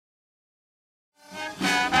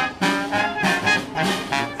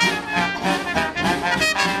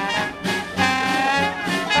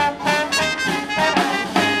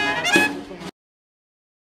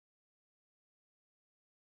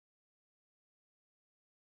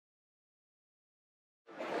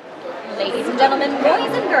Ladies and gentlemen,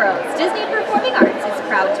 boys and girls, Disney Performing Arts is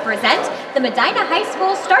proud to present the Medina High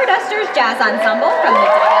School Stardusters Jazz Ensemble from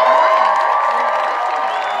Medina.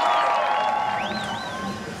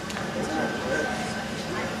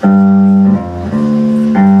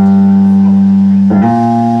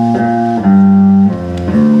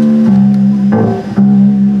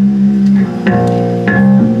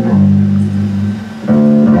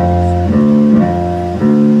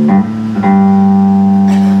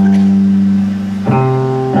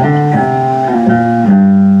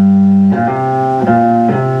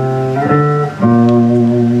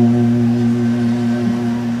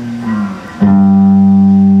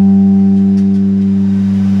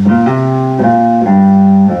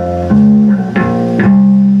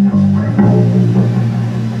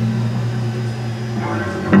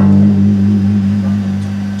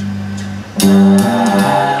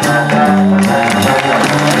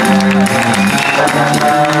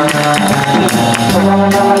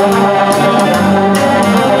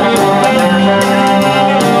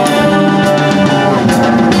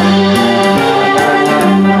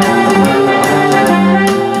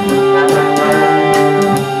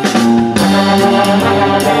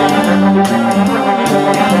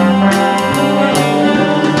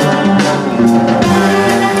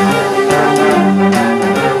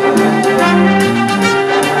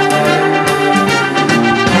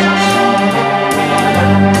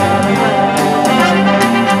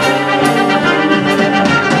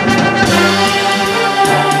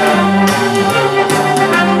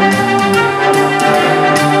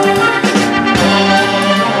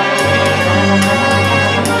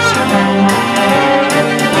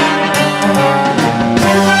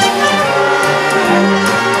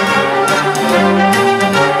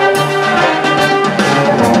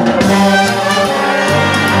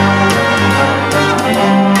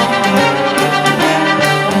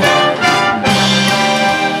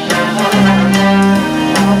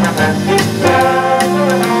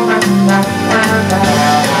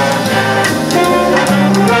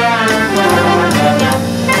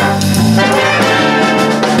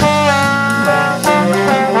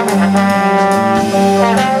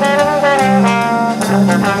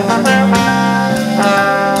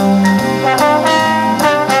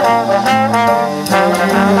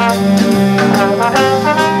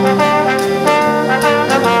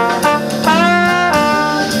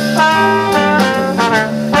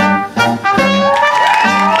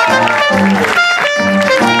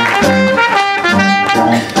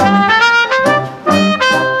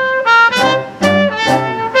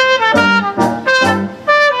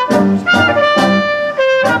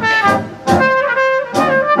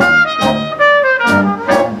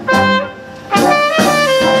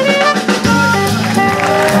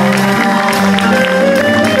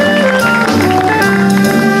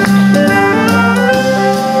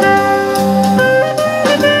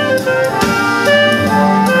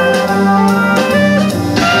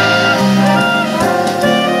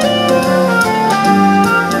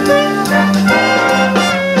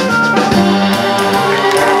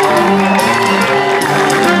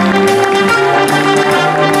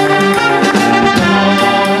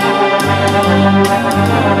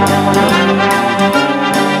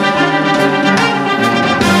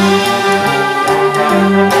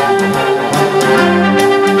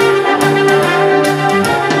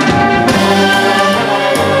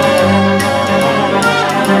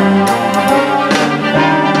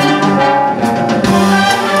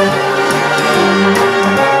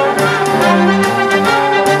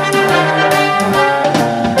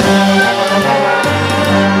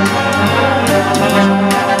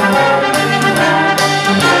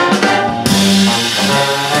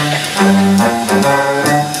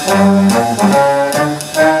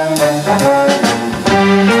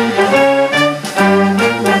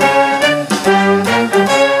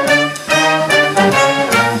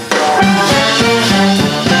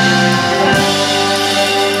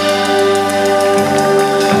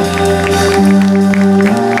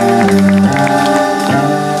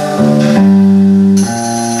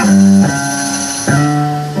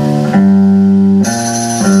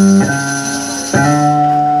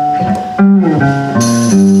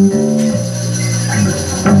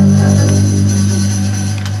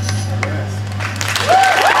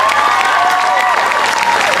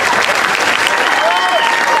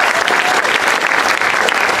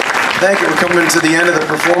 Thank you. We're coming to the end of the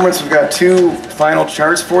performance. We've got two final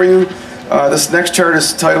charts for you. This next chart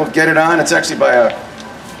is titled Get It On. It's actually by a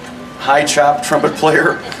high chop trumpet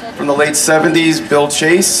player from the late 70s, Bill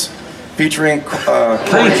Chase. featuring...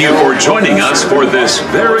 Thank you for joining us for this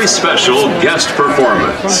very special guest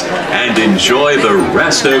performance. And enjoy the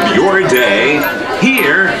rest of your day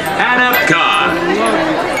here at